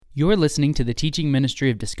You're listening to the teaching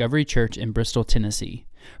ministry of Discovery Church in Bristol, Tennessee.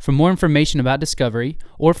 For more information about Discovery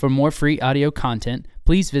or for more free audio content,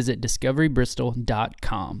 please visit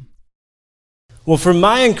discoverybristol.com. Well, for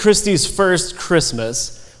my and Christy's first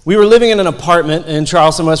Christmas, we were living in an apartment in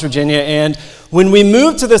Charleston, West Virginia, and when we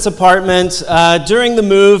moved to this apartment, during the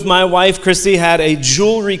move, my wife, Christy, had a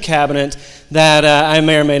jewelry cabinet that I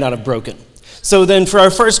may or may not have broken. So then for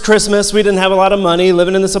our first Christmas, we didn't have a lot of money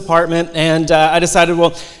living in this apartment, and I decided,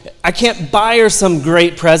 well, I can't buy her some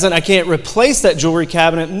great present. I can't replace that jewelry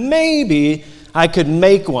cabinet. Maybe I could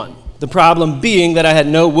make one. The problem being that I had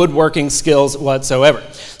no woodworking skills whatsoever.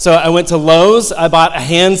 So I went to Lowe's, I bought a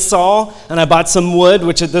handsaw, and I bought some wood,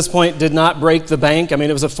 which at this point did not break the bank. I mean,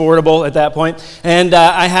 it was affordable at that point. And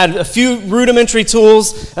I had a few rudimentary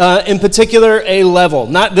tools, in particular a level.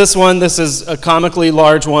 Not this one, this is a comically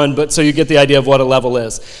large one, but so you get the idea of what a level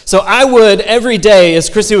is. So I would, every day, as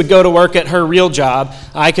Christy would go to work at her real job,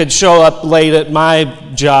 I could show up late at my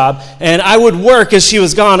job, and I would work as she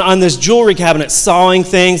was gone on this jewelry cabinet, sawing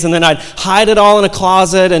things, and then I'd hide it all in a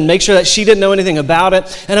closet and make sure that she didn't know anything about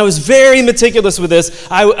it. And I was very meticulous with this.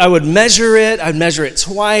 I would measure it. I'd measure it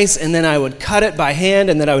twice, and then I would cut it by hand,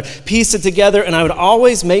 and then I would piece it together, and I would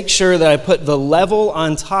always make sure that I put the level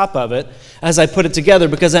on top of it as I put it together,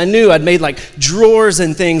 because I knew I'd made like drawers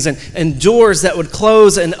and things and doors that would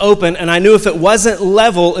close and open, and I knew if it wasn't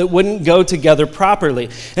level, it wouldn't go together properly.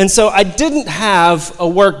 And so I didn't have a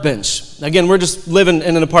workbench. Again, we're just living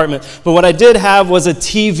in an apartment, but what I did have was a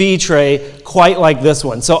TV tray quite like this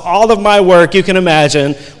one. So all of my work, you can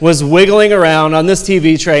imagine, was wiggling around on this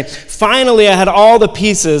TV tray. Finally, I had all the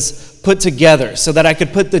pieces put together so that I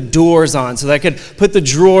could put the doors on, so that I could put the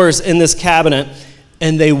drawers in this cabinet,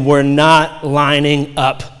 and they were not lining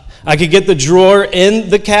up. I could get the drawer in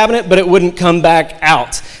the cabinet, but it wouldn't come back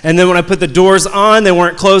out. And then when I put the doors on, they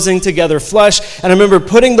weren't closing together flush. And I remember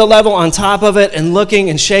putting the level on top of it and looking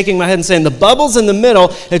and shaking my head and saying, the bubble's in the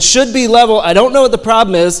middle, it should be level, I don't know what the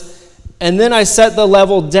problem is. And then I set the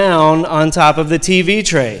level down on top of the TV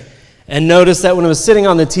tray and noticed that when I was sitting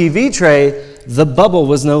on the TV tray, the bubble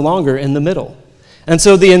was no longer in the middle. And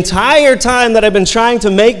so the entire time that I've been trying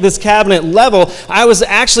to make this cabinet level, I was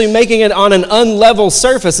actually making it on an unlevel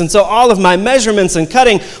surface. And so all of my measurements and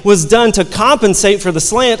cutting was done to compensate for the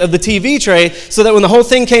slant of the TV tray, so that when the whole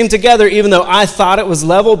thing came together, even though I thought it was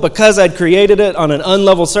level, because I'd created it on an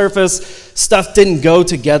unlevel surface, stuff didn't go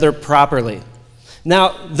together properly.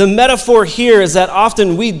 Now, the metaphor here is that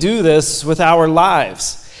often we do this with our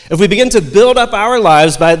lives. If we begin to build up our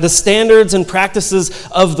lives by the standards and practices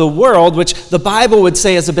of the world, which the Bible would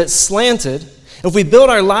say is a bit slanted, if we build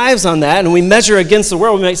our lives on that and we measure against the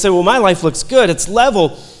world, we might say, well, my life looks good, it's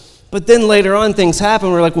level. But then later on things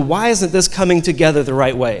happen, we're like, well, why isn't this coming together the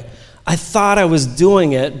right way? I thought I was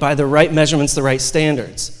doing it by the right measurements, the right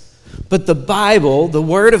standards. But the Bible, the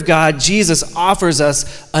Word of God, Jesus offers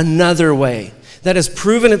us another way that has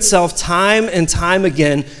proven itself time and time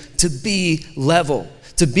again to be level,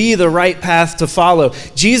 to be the right path to follow.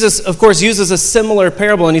 Jesus, of course, uses a similar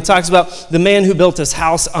parable, and he talks about the man who built his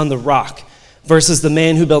house on the rock versus the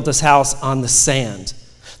man who built his house on the sand.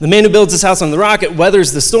 The man who builds his house on the rock, it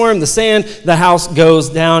weathers the storm, the sand, the house goes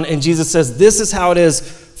down, and Jesus says, this is how it is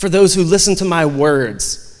for those who listen to my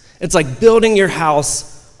words. It's like building your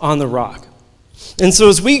house on the rock. And so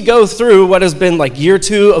as we go through what has been like year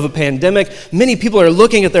 2 of a pandemic, many people are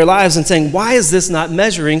looking at their lives and saying, why is this not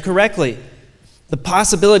measuring correctly? The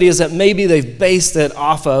possibility is that maybe they've based it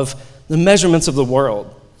off of the measurements of the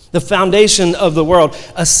world, the foundation of the world,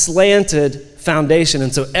 a slanted foundation.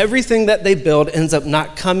 And so everything that they build ends up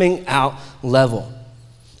not coming out level.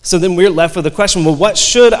 So then we're left with the question, well, what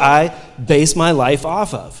should I base my life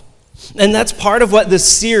off of? And that's part of what this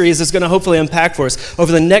series is going to hopefully unpack for us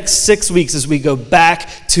over the next 6 weeks as we go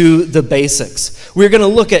back to the basics. We're going to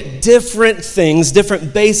look at different things,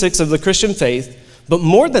 different basics of the Christian faith, but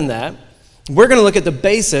more than that, we're going to look at the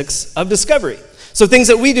basics of discovery. So things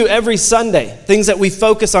that we do every Sunday, things that we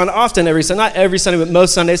focus on often every Sunday, not every Sunday, but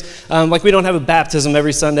most Sundays. Like we don't have a baptism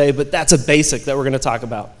every Sunday, but that's a basic that we're going to talk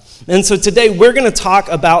about. And so today we're going to talk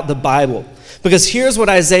about the Bible, because here's what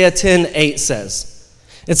Isaiah 10:8 says.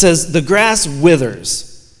 It says, the grass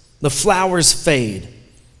withers, the flowers fade,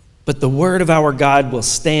 but the word of our God will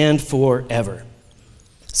stand forever.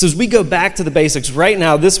 So as we go back to the basics right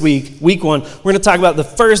now, this week, week 1, we're going to talk about the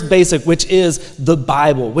first basic, which is the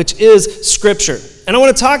Bible, which is Scripture. And I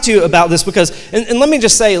want to talk to you about this because, and let me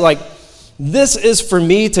just say, like, this is for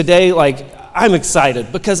me today, like, I'm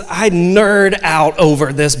excited because I nerd out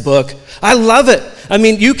over this book. I love it. I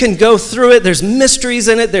mean, you can go through it. There's mysteries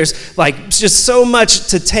in it. There's like just so much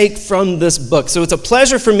to take from this book. So it's a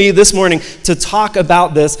pleasure for me this morning to talk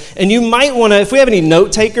about this. And you might want to, if we have any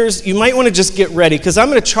note takers, you might want to just get ready because I'm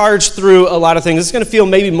going to charge through a lot of things. It's going to feel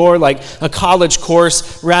maybe more like a college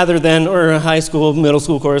course rather than, or a high school, middle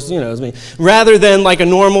school course, you know, it's me, rather than like a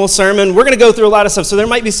normal sermon. We're going to go through a lot of stuff. So there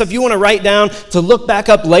might be stuff you want to write down to look back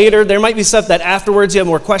up later. There might be stuff that afterwards you have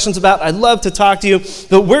more questions about. I'd love to talk to you.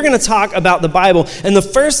 But we're going to talk about the Bible. And the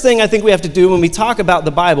first thing I think we have to do when we talk about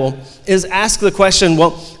the Bible is ask the question,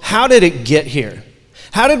 well, how did it get here?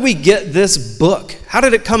 How did we get this book? How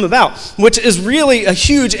did it come about? Which is really a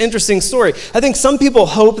huge, interesting story. I think some people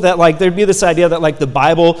hope that like there'd be this idea that like the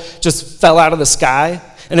Bible just fell out of the sky.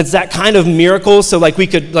 And it's that kind of miracle. So like we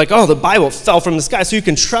could like, oh, the Bible fell from the sky. So you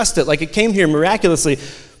can trust it. Like it came here miraculously.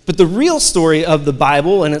 But the real story of the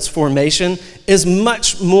Bible and its formation is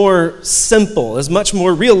much more simple, is much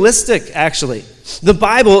more realistic, actually. The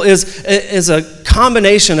Bible is a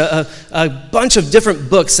combination, a bunch of different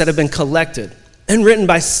books that have been collected and written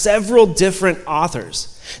by several different authors.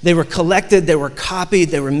 They were collected, they were copied,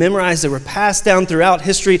 they were memorized, they were passed down throughout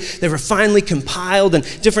history, they were finally compiled, and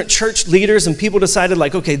different church leaders and people decided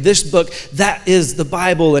like, okay, this book, that is the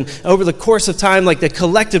Bible. And over the course of time, like they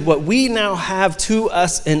collected what we now have to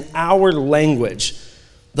us in our language,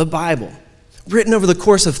 the Bible, written over the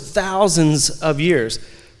course of thousands of years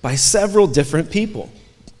by several different people,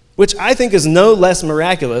 which I think is no less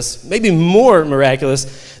miraculous, maybe more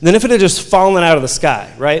miraculous, than if it had just fallen out of the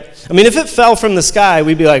sky, right? I mean, if it fell from the sky,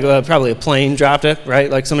 we'd be like, well, probably a plane dropped it, right?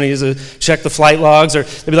 Like somebody used to check the flight logs, or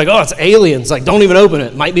they'd be like, oh, it's aliens. Like, don't even open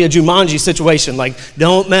it. Might be a Jumanji situation. Like,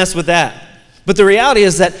 don't mess with that. But the reality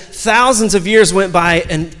is that thousands of years went by,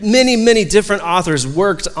 and many, many different authors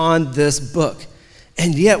worked on this book.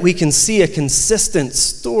 And yet we can see a consistent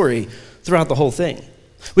story throughout the whole thing.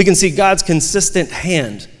 We can see God's consistent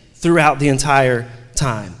hand throughout the entire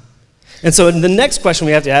time. And so the next question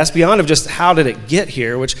we have to ask, beyond of just how did it get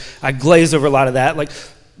here, which I glazed over a lot of that,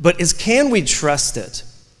 but is can we trust it?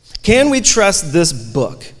 Can we trust this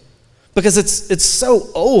book? Because it's so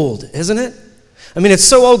old, isn't it? I mean, it's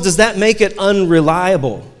so old, does that make it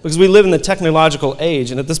unreliable? Because we live in the technological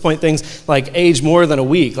age, and at this point things like age more than a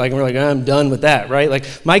week. Like we're like, I'm done with that, right? Like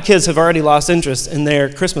my kids have already lost interest in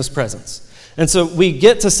their Christmas presents. And so we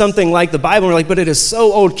get to something like the Bible, and we're like, but it is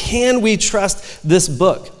so old. Can we trust this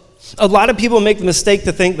book? A lot of people make the mistake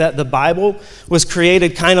to think that the Bible was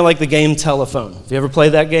created kind of like the game telephone. Have you ever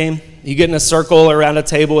played that game? You get in a circle around a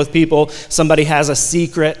table with people. Somebody has a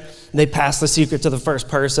secret. They pass the secret to the first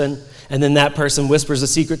person, and then that person whispers a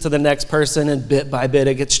secret to the next person, and bit by bit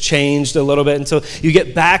it gets changed a little bit until you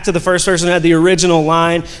get back to the first person who had the original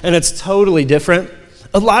line, and it's totally different.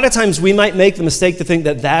 A lot of times we might make the mistake to think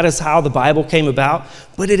that that is how the Bible came about,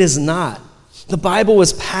 but it is not. The Bible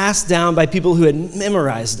was passed down by people who had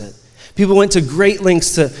memorized it. People went to great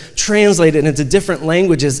lengths to translate it into different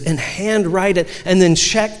languages and handwrite it and then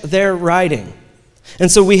check their writing.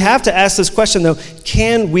 And so we have to ask this question, though,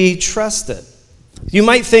 can we trust it? You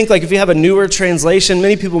might think, like, if you have a newer translation,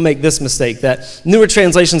 many people make this mistake, that newer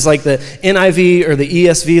translations like the NIV or the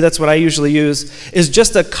ESV, that's what I usually use, is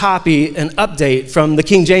just a copy, an update from the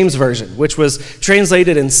King James Version, which was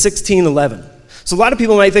translated in 1611. So a lot of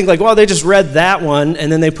people might think like, well, they just read that one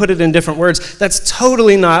and then they put it in different words. That's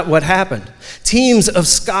totally not what happened. Teams of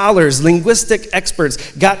scholars, linguistic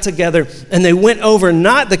experts got together and they went over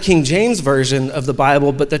not the King James Version of the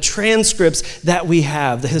Bible, but the transcripts that we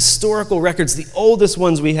have, the historical records, the oldest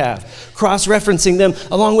ones we have, cross-referencing them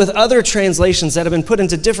along with other translations that have been put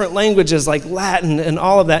into different languages like Latin and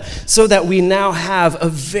all of that, so that we now have a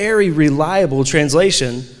very reliable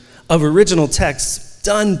translation of original texts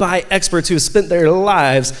done by experts who spent their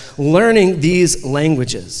lives learning these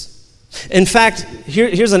languages. In fact,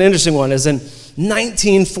 here's an interesting one, is in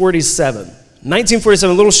 1947, a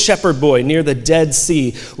little shepherd boy near the Dead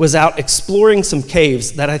Sea was out exploring some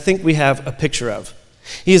caves that I think we have a picture of.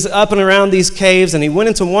 He's up and around these caves, and he went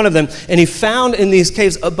into one of them, and he found in these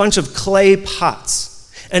caves a bunch of clay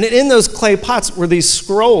pots. And in those clay pots were these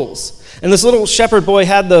scrolls. And this little shepherd boy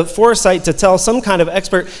had the foresight to tell some kind of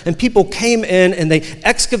expert, and people came in and they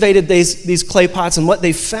excavated these clay pots, and what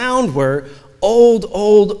they found were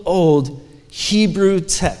old Hebrew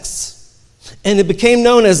texts. And it became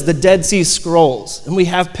known as the Dead Sea Scrolls. And we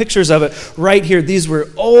have pictures of it right here. These were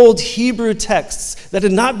old Hebrew texts that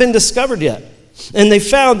had not been discovered yet. And they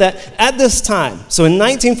found that at this time, so in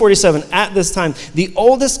 1947, at this time, the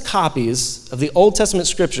oldest copies of the Old Testament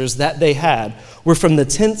scriptures that they had were from the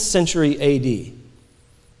 10th century AD.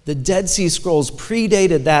 The Dead Sea Scrolls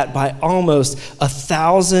predated that by almost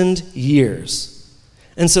 1,000 years.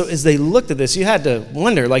 And so as they looked at this, you had to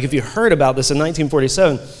wonder, like if you heard about this in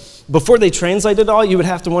 1947, before they translated it all, you would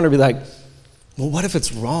have to wonder, be like, well, what if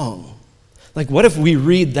it's wrong? Like, what if we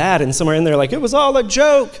read that and somewhere in there, like, it was all a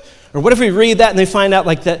joke? Or what if we read that and they find out,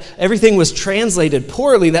 like, that everything was translated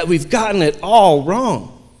poorly, that we've gotten it all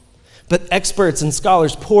wrong? But experts and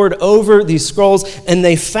scholars pored over these scrolls, and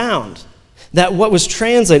they found that what was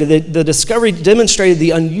translated, the discovery demonstrated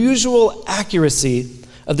the unusual accuracy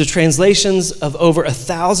of the translations of over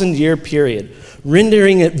 1,000-year period,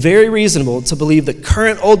 rendering it very reasonable to believe that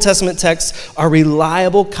current Old Testament texts are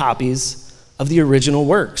reliable copies of the original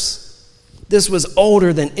works. This was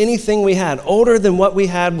older than anything we had, older than what we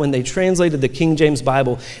had when they translated the King James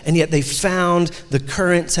Bible, and yet they found the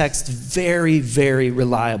current text very, very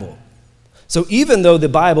reliable. So even though the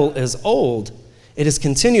Bible is old, it has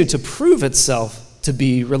continued to prove itself to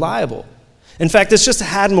be reliable. In fact, it's just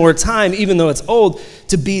had more time, even though it's old,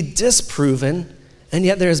 to be disproven, and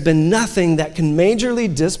yet there has been nothing that can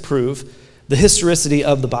majorly disprove the historicity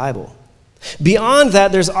of the Bible. Beyond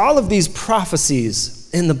that, there's all of these prophecies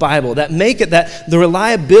in the Bible that make it that the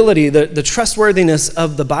reliability, the trustworthiness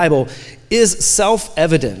of the Bible is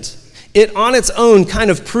self-evident. It on its own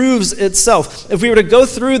kind of proves itself. If we were to go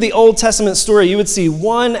through the Old Testament story, you would see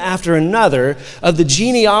one after another of the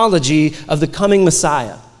genealogy of the coming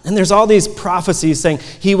Messiah. And there's all these prophecies saying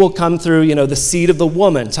he will come through, the seed of the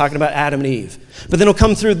woman, talking about Adam and Eve. But then he'll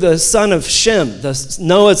come through the son of Shem,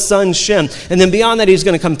 Noah's son Shem. And then beyond that, he's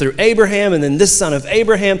going to come through Abraham, and then this son of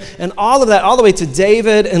Abraham, and all of that, all the way to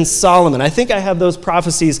David and Solomon. I think I have those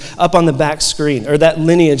prophecies up on the back screen, or that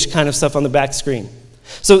lineage kind of stuff on the back screen.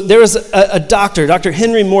 So there was a doctor, Dr.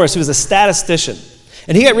 Henry Morris, who was a statistician.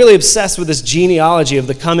 And he got really obsessed with this genealogy of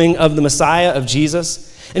the coming of the Messiah, of Jesus.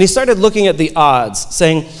 And he started looking at the odds,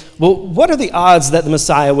 saying, well, what are the odds that the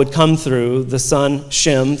Messiah would come through the son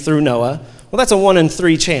Shem, through Noah? Well, that's a 1 in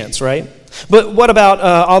 3 chance, right? But what about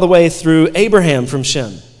all the way through Abraham from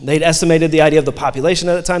Shem? They'd estimated the idea of the population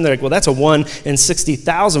at the time. They're like, well, that's a 1 in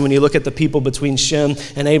 60,000 when you look at the people between Shem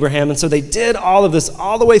and Abraham. And so they did all of this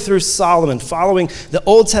all the way through Solomon, following the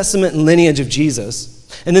Old Testament lineage of Jesus.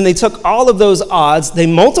 And then they took all of those odds, they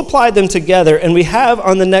multiplied them together, and we have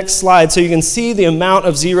on the next slide, so you can see the amount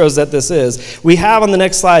of zeros that this is, we have on the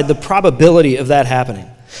next slide the probability of that happening.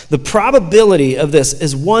 The probability of this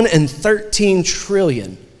is 1 in 13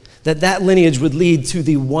 trillion that lineage would lead to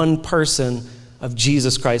the one person of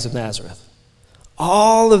Jesus Christ of Nazareth.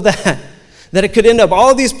 All of that it could end up,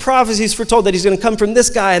 all of these prophecies foretold that he's going to come from this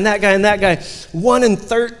guy and that guy and that guy, 1 in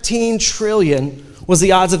 13 trillion was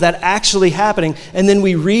the odds of that actually happening. And then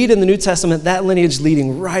we read in the New Testament that lineage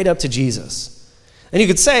leading right up to Jesus. And you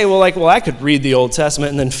could say, well, I could read the Old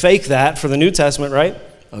Testament and then fake that for the New Testament, right?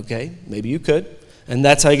 Okay, maybe you could. And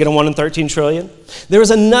that's how you get a 1 in 13 trillion. There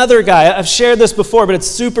was another guy, I've shared this before, but it's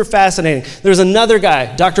super fascinating. There was another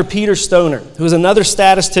guy, Dr. Peter Stoner, who was another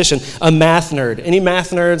statistician, a math nerd. Any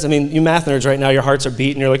math nerds? I mean, you math nerds right now, your hearts are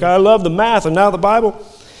beating. You're like, I love the math and now the Bible.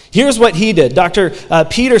 Here's what he did. Dr.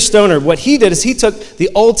 Peter Stoner, what he did is he took the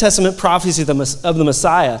Old Testament prophecy of the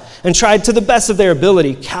Messiah and tried to the best of their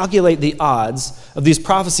ability calculate the odds of these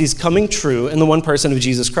prophecies coming true in the one person of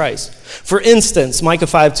Jesus Christ. For instance, Micah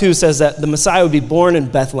 5:2 says that the Messiah would be born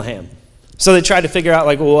in Bethlehem. So they tried to figure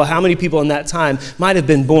out, how many people in that time might have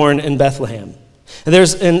been born in Bethlehem. And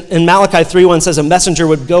there's in Malachi 3:1 says a messenger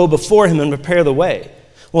would go before him and prepare the way.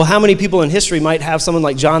 Well, how many people in history might have someone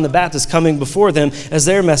like John the Baptist coming before them as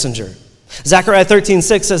their messenger? Zechariah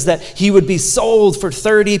 13:6 says that he would be sold for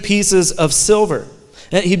 30 pieces of silver.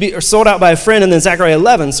 He'd be sold out by a friend, and then Zechariah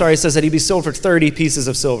 11, says that he'd be sold for 30 pieces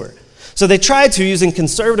of silver. So they tried to, using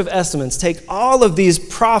conservative estimates, take all of these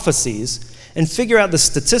prophecies and figure out the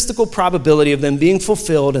statistical probability of them being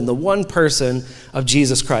fulfilled in the one person of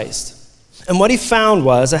Jesus Christ. And what he found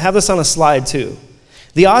was, I have this on a slide too,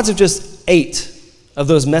 the odds of just 8 of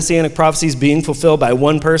those messianic prophecies being fulfilled by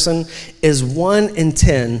one person is 1 in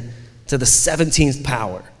 10 to the 17th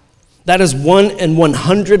power. That is 1 in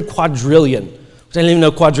 100 quadrillion, which I didn't even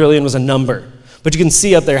know quadrillion was a number. But you can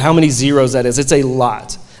see up there how many zeros that is. It's a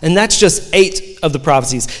lot. And that's just 8 of the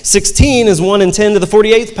prophecies. 16 is 1 in 10 to the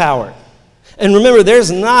 48th power. And remember,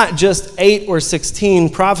 there's not just 8 or 16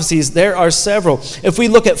 prophecies. There are several. If we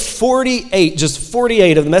look at 48, just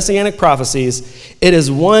 48 of the messianic prophecies, it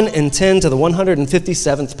is 1 in 10 to the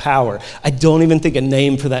 157th power. I don't even think a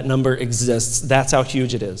name for that number exists. That's how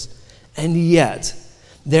huge it is. And yet,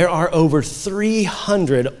 there are over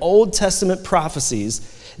 300 Old Testament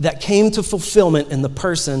prophecies that came to fulfillment in the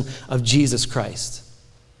person of Jesus Christ.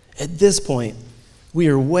 At this point, We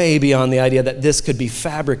are way beyond the idea that this could be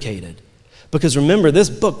fabricated. Because remember, this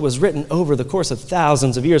book was written over the course of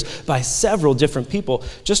thousands of years by several different people.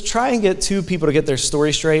 Just try and get two people to get their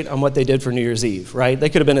story straight on what they did for New Year's Eve, right? They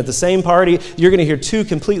could have been at the same party. You're going to hear two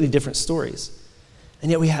completely different stories.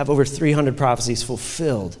 And yet we have over 300 prophecies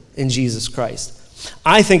fulfilled in Jesus Christ.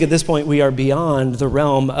 I think at this point we are beyond the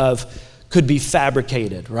realm of could be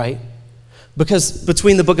fabricated, right? Because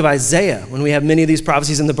between the book of Isaiah, when we have many of these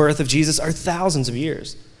prophecies and the birth of Jesus, are thousands of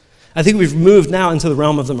years. I think we've moved now into the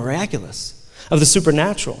realm of the miraculous, of the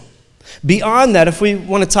supernatural. Beyond that, if we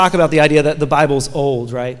want to talk about the idea that the Bible's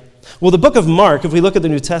old, right? Well, the book of Mark, if we look at the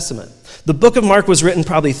New Testament, the book of Mark was written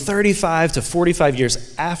probably 35 to 45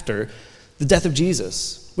 years after the death of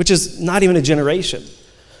Jesus, which is not even a generation.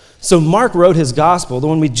 So Mark wrote his gospel, the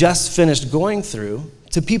one we just finished going through,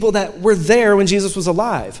 to people that were there when Jesus was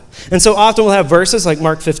alive. And so often we'll have verses like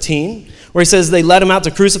Mark 15, where he says they led him out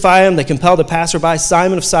to crucify him. They compelled a passerby,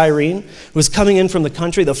 Simon of Cyrene, who was coming in from the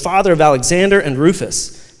country, the father of Alexander and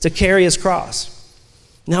Rufus, to carry his cross.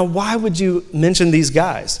 Now, why would you mention these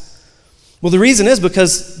guys? Well, the reason is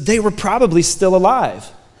because they were probably still alive.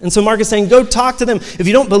 And so Mark is saying, go talk to them. If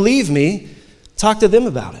you don't believe me, talk to them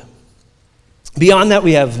about it. Beyond that,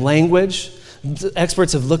 we have language.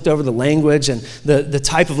 Experts have looked over the language and the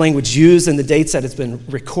type of language used and the dates that it's been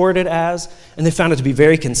recorded as, and they found it to be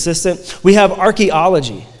very consistent. We have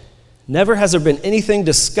archaeology. Never has there been anything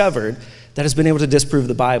discovered that has been able to disprove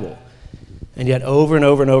the Bible. And yet over and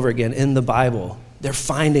over and over again in the Bible, they're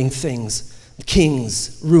finding things,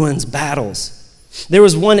 kings, ruins, battles. There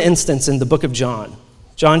was one instance in the book of John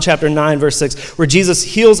chapter 9, verse 6, where Jesus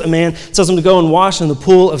heals a man, tells him to go and wash in the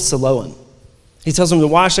pool of Siloam. He tells them to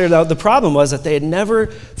wash there. The problem was that they had never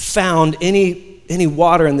found any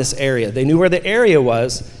water in this area. They knew where the area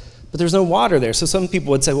was, but there's no water there. So some people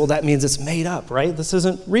would say, well, that means it's made up, right? This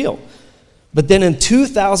isn't real. But then in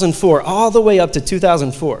 2004, all the way up to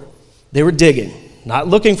 2004, they were digging, not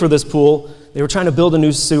looking for this pool. They were trying to build a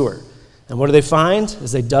new sewer. And what do they find?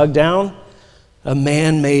 As they dug down, a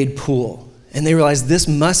man-made pool. And they realized this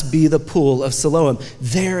must be the pool of Siloam.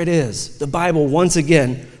 There it is. The Bible, once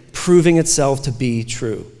again, proving itself to be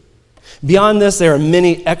true. Beyond this, there are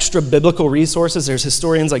many extra biblical resources. There's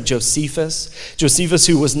historians like Josephus,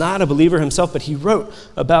 who was not a believer himself, but he wrote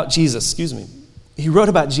about Jesus. He wrote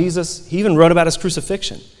about Jesus. He even wrote about his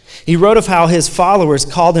crucifixion. He wrote of how his followers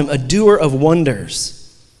called him a doer of wonders.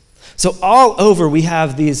 So all over we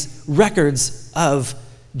have these records of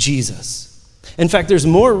Jesus. In fact, there's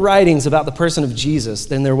more writings about the person of Jesus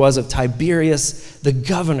than there was of Tiberius, the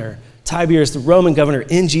governor, Tiberius, the Roman governor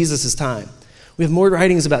in Jesus' time. We have more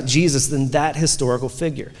writings about Jesus than that historical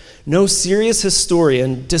figure. No serious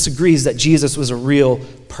historian disagrees that Jesus was a real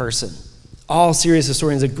person. All serious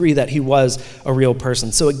historians agree that he was a real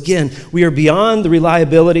person. So again, we are beyond the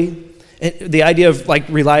reliability, the idea of like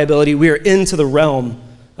reliability. We are into the realm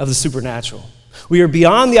of the supernatural. We are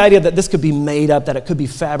beyond the idea that this could be made up, that it could be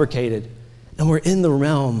fabricated, and we're in the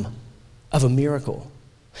realm of a miracle.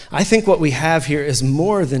 I think what we have here is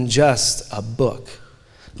more than just a book.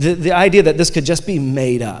 The idea that this could just be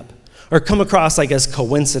made up or come across like as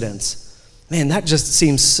coincidence, man, that just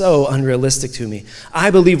seems so unrealistic to me.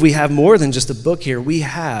 I believe we have more than just a book here. We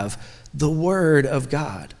have the Word of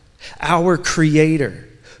God, our Creator,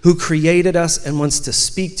 who created us and wants to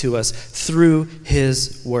speak to us through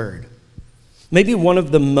His Word. Maybe one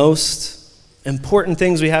of the most important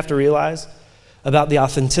things we have to realize about the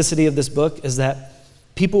authenticity of this book is that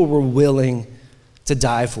people were willing to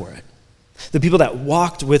die for it. The people that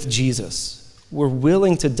walked with Jesus were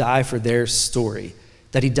willing to die for their story,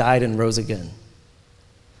 that he died and rose again.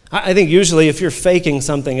 I think usually if you're faking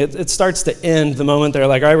something, it starts to end the moment they're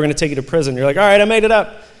like, all right, we're going to take you to prison. You're like, all right, I made it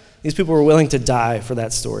up. These people were willing to die for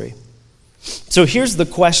that story. So here's the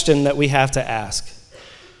question that we have to ask,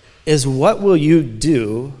 is what will you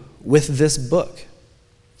do with this book?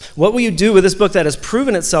 What will you do with this book that has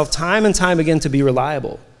proven itself time and time again to be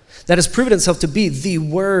reliable, that has proven itself to be the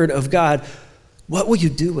Word of God? What will you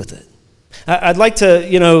do with it? I'd like to,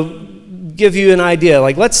 give you an idea.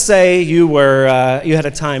 Like, let's say you had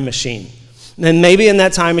a time machine, and maybe in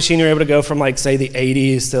that time machine you were able to go from, like, say, the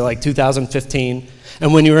 80s to, like, 2015.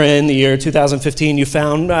 And when you were in the year 2015, you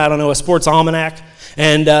found, a sports almanac.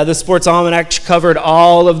 And the sports almanac covered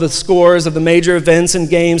all of the scores of the major events and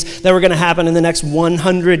games that were going to happen in the next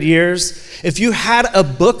 100 years. If you had a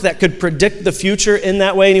book that could predict the future in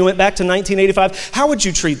that way and you went back to 1985, how would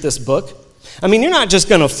you treat this book? I mean, you're not just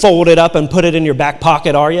going to fold it up and put it in your back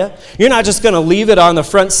pocket, are you? You're not just going to leave it on the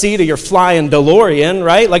front seat of your flying DeLorean,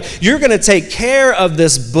 right? Like, you're going to take care of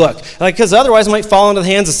this book. Like, because otherwise it might fall into the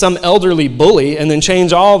hands of some elderly bully and then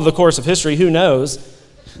change all of the course of history. Who knows?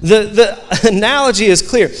 The analogy is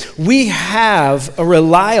clear. We have a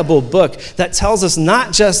reliable book that tells us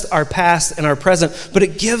not just our past and our present, but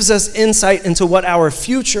it gives us insight into what our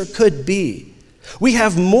future could be. We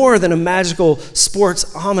have more than a magical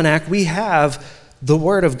sports almanac. We have the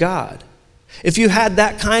Word of God. If you had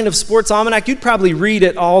that kind of sports almanac, you'd probably read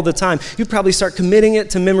it all the time. You'd probably start committing it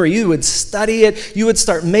to memory. You would study it. You would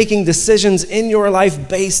start making decisions in your life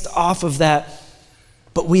based off of that.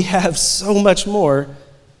 But we have so much more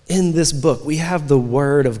in this book. We have the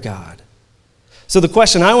Word of God. So the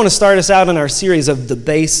question I want to start us out in our series of the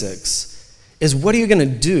basics is, what are you going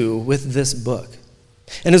to do with this book?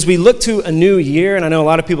 And as we look to a new year, and I know a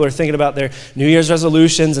lot of people are thinking about their New Year's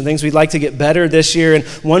resolutions and things we'd like to get better this year, and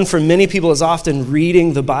one for many people is often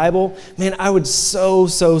reading the Bible. Man, I would so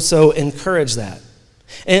encourage that.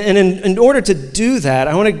 And in order to do that,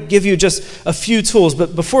 I want to give you just a few tools.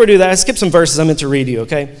 But before I do that, I skipped some verses I meant to read you,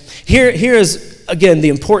 okay? Here is, again, the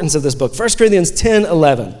importance of this book. 1 Corinthians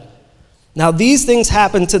 10:11. Now these things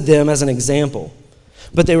happened to them as an example,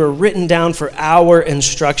 but they were written down for our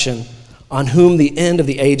instruction, on whom the end of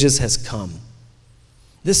the ages has come.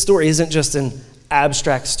 This story isn't just an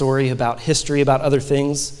abstract story about history, about other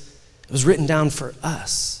things. It was written down for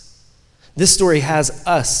us. This story has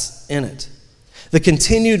us in it. The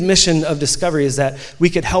continued mission of Discovery is that we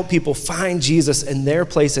could help people find Jesus and their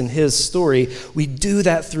place in his story. We do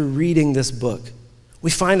that through reading this book. We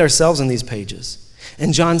find ourselves in these pages.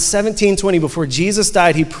 In John 17:20, before Jesus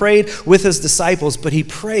died, he prayed with his disciples, but he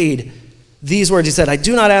prayed these words. He said, I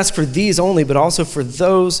do not ask for these only, but also for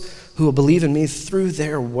those who will believe in me through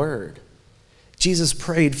their word. Jesus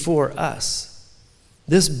prayed for us.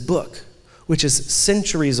 This book, which is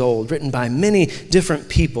centuries old, written by many different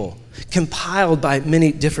people, compiled by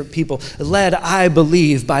many different people, led, I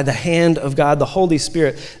believe, by the hand of God, the Holy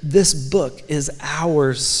Spirit, this book is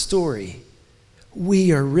our story.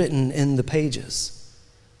 We are written in the pages.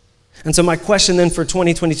 And so my question then for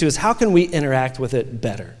 2022 is, how can we interact with it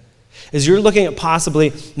better? As you're looking at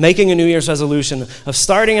possibly making a New Year's resolution of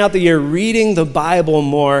starting out the year reading the Bible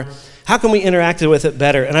more, how can we interact with it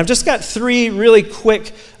better? And I've just got three really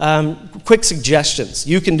quick suggestions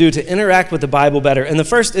you can do to interact with the Bible better. And the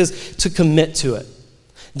first is to commit to it.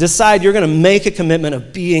 Decide you're going to make a commitment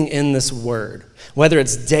of being in this Word. Whether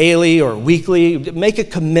it's daily or weekly, make a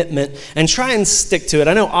commitment and try and stick to it.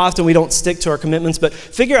 I know often we don't stick to our commitments, but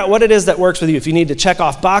figure out what it is that works with you. If you need to check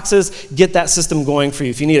off boxes, get that system going for you.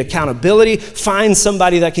 If you need accountability, find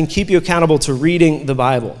somebody that can keep you accountable to reading the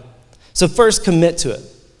Bible. So first, commit to it.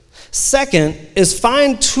 Second is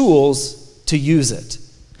find tools to use it.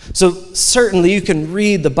 So certainly you can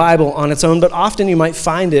read the Bible on its own, but often you might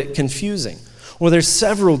find it confusing. Well, there's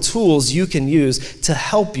several tools you can use to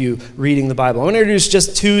help you reading the Bible. I want to introduce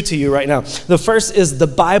just two to you right now. The first is the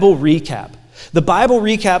Bible Recap. The Bible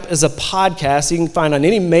Recap is a podcast you can find on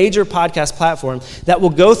any major podcast platform that will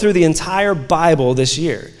go through the entire Bible this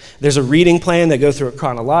year. There's a reading plan that goes through it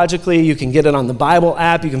chronologically. You can get it on the Bible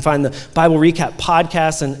app. You can find the Bible Recap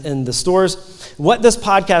podcast in the stores. What this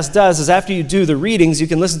podcast does is after you do the readings, you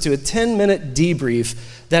can listen to a 10-minute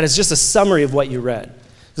debrief that is just a summary of what you read.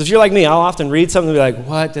 Because if you're like me, I'll often read something and be like,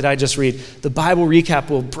 what did I just read? The Bible Recap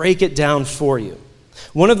will break it down for you.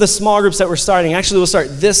 One of the small groups that we're starting, actually we'll start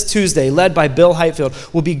this Tuesday, led by Bill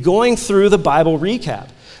Heightfield, will be going through the Bible Recap.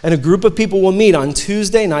 And a group of people will meet on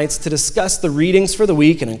Tuesday nights to discuss the readings for the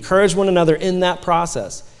week and encourage one another in that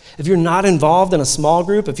process. If you're not involved in a small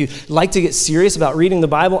group, if you'd like to get serious about reading the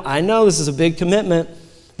Bible, I know this is a big commitment,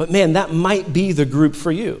 but man, that might be the group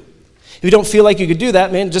for you. If you don't feel like you could do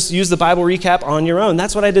that, man, just use the Bible Recap on your own.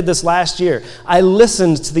 That's what I did this last year. I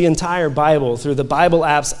listened to the entire Bible through the Bible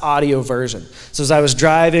app's audio version. So as I was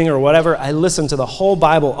driving or whatever, I listened to the whole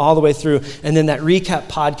Bible all the way through, and then that recap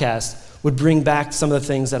podcast would bring back some of the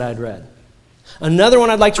things that I'd read. Another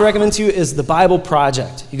one I'd like to recommend to you is the Bible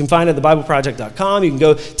Project. You can find it at thebibleproject.com. You can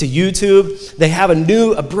go to YouTube. They have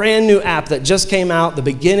a brand new app that just came out the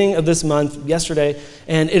beginning of this month, yesterday,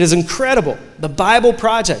 and it is incredible. The Bible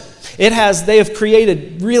Project. They have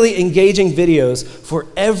created really engaging videos for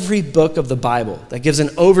every book of the Bible that gives an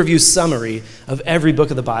overview summary of every book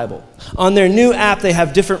of the Bible. On their new app, they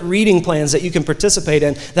have different reading plans that you can participate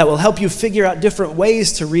in that will help you figure out different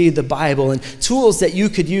ways to read the Bible and tools that you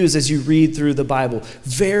could use as you read through the Bible.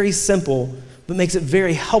 Very simple, but makes it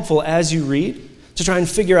very helpful as you read to try and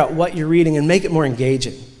figure out what you're reading and make it more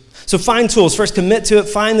engaging. So find tools. First, commit to it,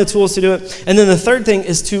 find the tools to do it. And then the third thing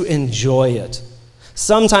is to enjoy it.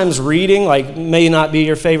 Sometimes reading may not be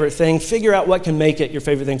your favorite thing. Figure out what can make it your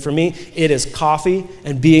favorite thing. For me, it is coffee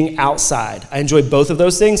and being outside. I enjoy both of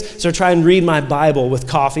those things, so I try and read my Bible with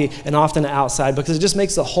coffee and often outside because it just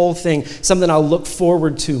makes the whole thing something I'll look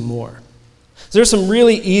forward to more. So there's some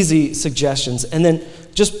really easy suggestions. And then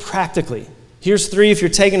just practically, here's 3 if you're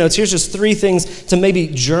taking notes. Here's just 3 things to maybe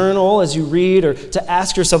journal as you read or to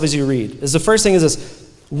ask yourself as you read. The first thing is this: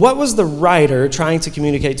 what was the writer trying to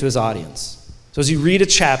communicate to his audience? So as you read a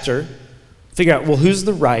chapter, figure out, well, who's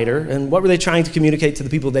the writer and what were they trying to communicate to the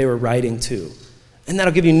people they were writing to? And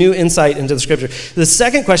that'll give you new insight into the scripture. The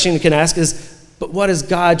second question you can ask is, but what is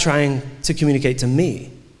God trying to communicate to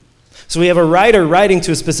me? So we have a writer writing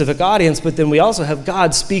to a specific audience, but then we also have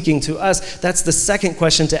God speaking to us. That's the second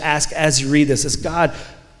question to ask as you read this is, God,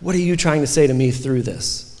 what are you trying to say to me through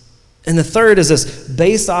this? And the third is this: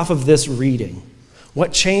 based off of this reading,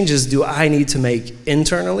 what changes do I need to make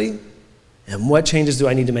internally? And what changes do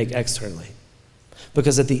I need to make externally?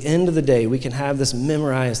 Because at the end of the day, we can have this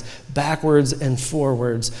memorized backwards and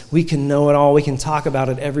forwards. We can know it all. We can talk about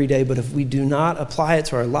it every day. But if we do not apply it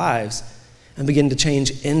to our lives and begin to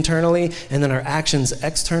change internally and then our actions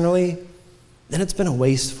externally, then it's been a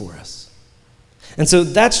waste for us. And so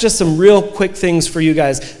that's just some real quick things for you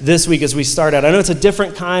guys this week as we start out. I know it's a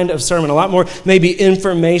different kind of sermon, a lot more maybe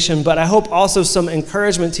information, but I hope also some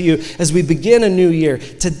encouragement to you as we begin a new year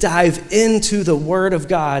to dive into the Word of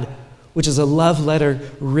God, which is a love letter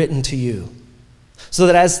written to you. So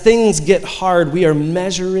that as things get hard, we are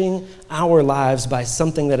measuring our lives by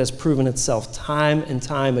something that has proven itself time and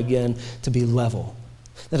time again to be level,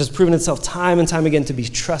 that has proven itself time and time again to be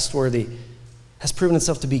trustworthy, has proven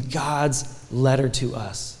itself to be God's letter to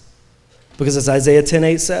us. Because as Isaiah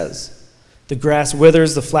 10:8 says, the grass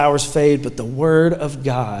withers, the flowers fade, but the word of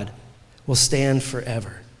God will stand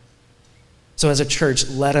forever. So as a church,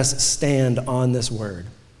 let us stand on this word.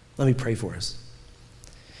 Let me pray for us.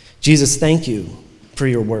 Jesus, thank you for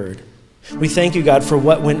your word. We thank you, God, for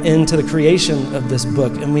what went into the creation of this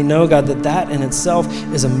book. And we know, God, that in itself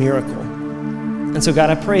is a miracle. And so, God,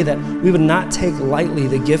 I pray that we would not take lightly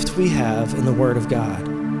the gift we have in the Word of God,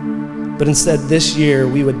 but instead this year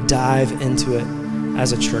we would dive into it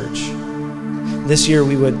as a church. This year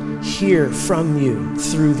we would hear from you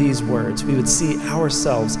through these words. We would see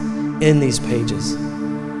ourselves in these pages.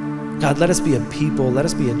 God, let us be a people, let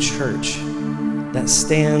us be a church that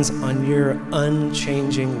stands on your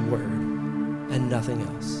unchanging word and nothing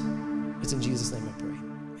else. It's in Jesus' name I pray.